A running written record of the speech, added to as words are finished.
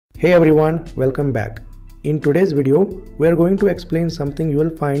Hey everyone, welcome back. In today's video, we are going to explain something you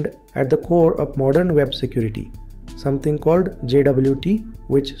will find at the core of modern web security, something called JWT,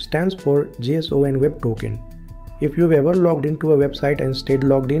 which stands for JSON Web Token. If you've ever logged into a website and stayed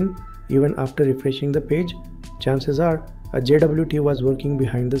logged in, even after refreshing the page, chances are a JWT was working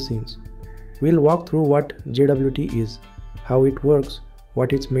behind the scenes. We'll walk through what JWT is, how it works,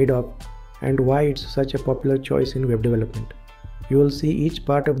 what it's made of, and why it's such a popular choice in web development. You will see each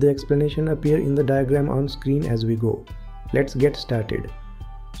part of the explanation appear in the diagram on screen as we go. Let's get started.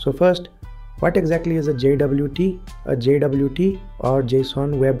 So first, what exactly is a JWT? A JWT or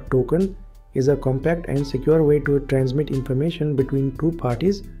JSON Web Token is a compact and secure way to transmit information between two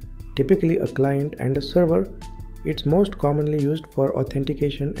parties, typically a client and a server. It's most commonly used for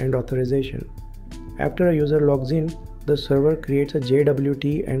authentication and authorization. After a user logs in, the server creates a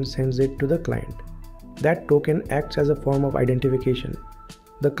JWT and sends it to the client. That token acts as a form of identification.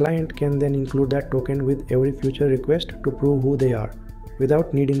 The client can then include that token with every future request to prove who they are,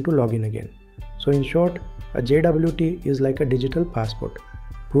 without needing to log in again. So in short, a JWT is like a digital passport,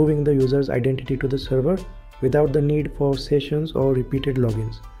 proving the user's identity to the server without the need for sessions or repeated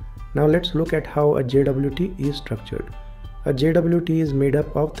logins. Now let's look at how a JWT is structured. A JWT is made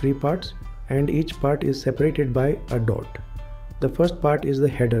up of three parts, and each part is separated by a dot. The first part is the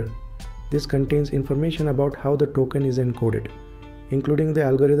header. This contains information about how the token is encoded, including the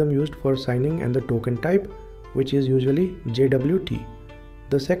algorithm used for signing and the token type, which is usually JWT.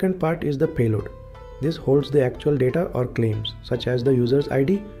 The second part is the payload. This holds the actual data or claims, such as the user's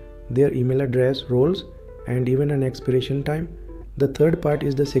ID, their email address, roles, and even an expiration time. The third part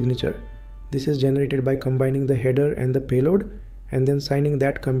is the signature. This is generated by combining the header and the payload, and then signing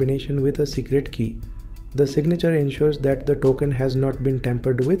that combination with a secret key. The signature ensures that the token has not been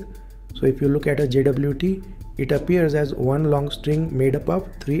tampered with. So if you look at a JWT, it appears as one long string made up of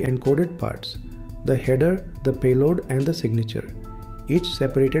three encoded parts: the header, the payload, and the signature, each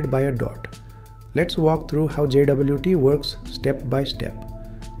separated by a dot. Let's walk through how JWT works step by step.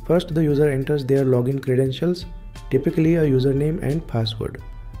 First, the user enters their login credentials, typically a username and password.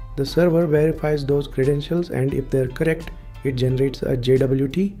 The server verifies those credentials, and if they're correct, it generates a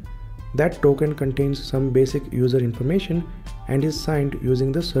JWT. That token contains some basic user information and is signed using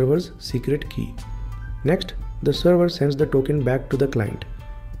the server's secret key. Next, the server sends the token back to the client,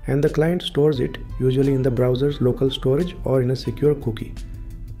 and the client stores it, usually in the browser's local storage or in a secure cookie.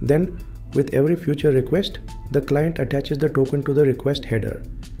 Then, with every future request, the client attaches the token to the request header,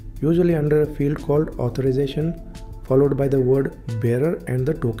 usually under a field called authorization, followed by the word bearer and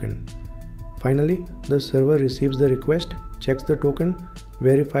the token. Finally, the server receives the request, checks the token,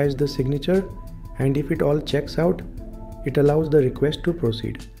 verifies the signature, and if it all checks out, it allows the request to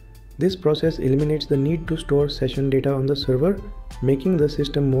proceed. This process eliminates the need to store session data on the server, making the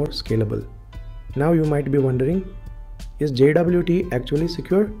system more scalable. Now you might be wondering, is JWT actually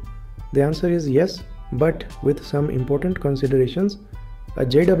secure? The answer is yes, but with some important considerations. A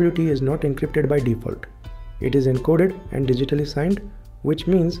JWT is not encrypted by default. It is encoded and digitally signed, which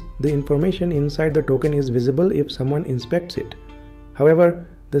means the information inside the token is visible if someone inspects it. However,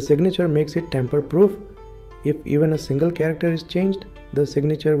 the signature makes it tamper-proof. If even a single character is changed, the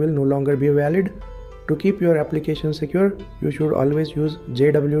signature will no longer be valid. To keep your application secure, you should always use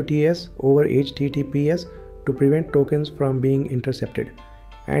JWTs over HTTPS to prevent tokens from being intercepted.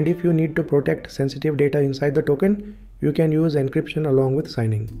 And if you need to protect sensitive data inside the token, you can use encryption along with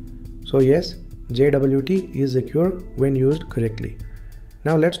signing. So yes, JWT is secure when used correctly.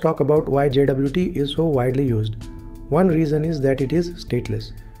 Now let's talk about why JWT is so widely used. One reason is that it is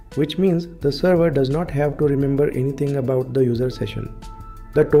stateless, which means the server does not have to remember anything about the user session.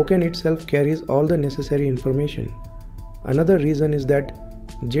 The token itself carries all the necessary information. Another reason is that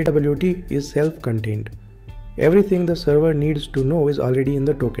JWT is self-contained. Everything the server needs to know is already in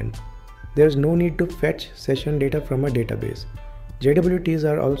the token. There is no need to fetch session data from a database. JWTs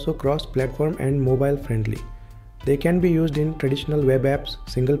are also cross-platform and mobile-friendly. They can be used in traditional web apps,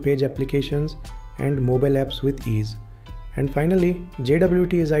 single-page applications, and mobile apps with ease. And finally,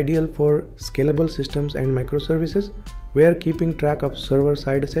 JWT is ideal for scalable systems and microservices where keeping track of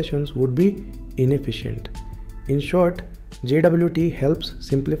server-side sessions would be inefficient. In short, JWT helps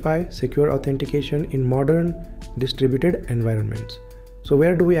simplify secure authentication in modern distributed environments. So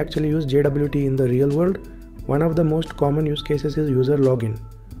where do we actually use JWT in the real world? One of the most common use cases is user login.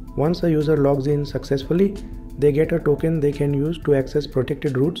 Once a user logs in successfully, they get a token they can use to access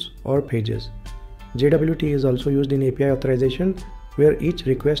protected routes or pages. JWT is also used in API authorization, where each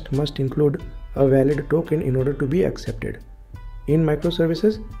request must include a valid token in order to be accepted. In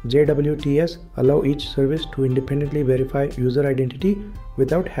microservices, JWTs allow each service to independently verify user identity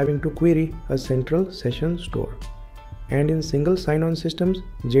without having to query a central session store. And in single sign-on systems,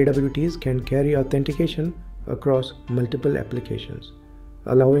 JWTs can carry authentication across multiple applications,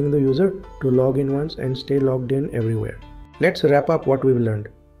 allowing the user to log in once and stay logged in everywhere. Let's wrap up what we've learned.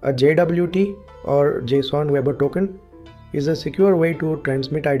 A JWT or JSON Web Token is a secure way to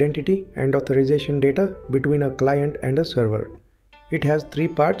transmit identity and authorization data between a client and a server. It has three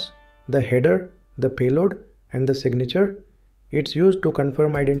parts: the header, the payload, and the signature. It's used to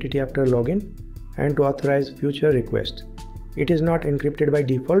confirm identity after login and to authorize future requests. It is not encrypted by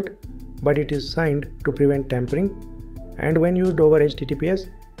default, but it is signed to prevent tampering. And when used over HTTPS,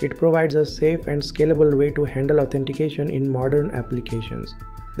 it provides a safe and scalable way to handle authentication in modern applications.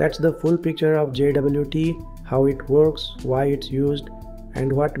 That's the full picture of JWT, how it works, why it's used,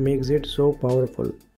 and what makes it so powerful.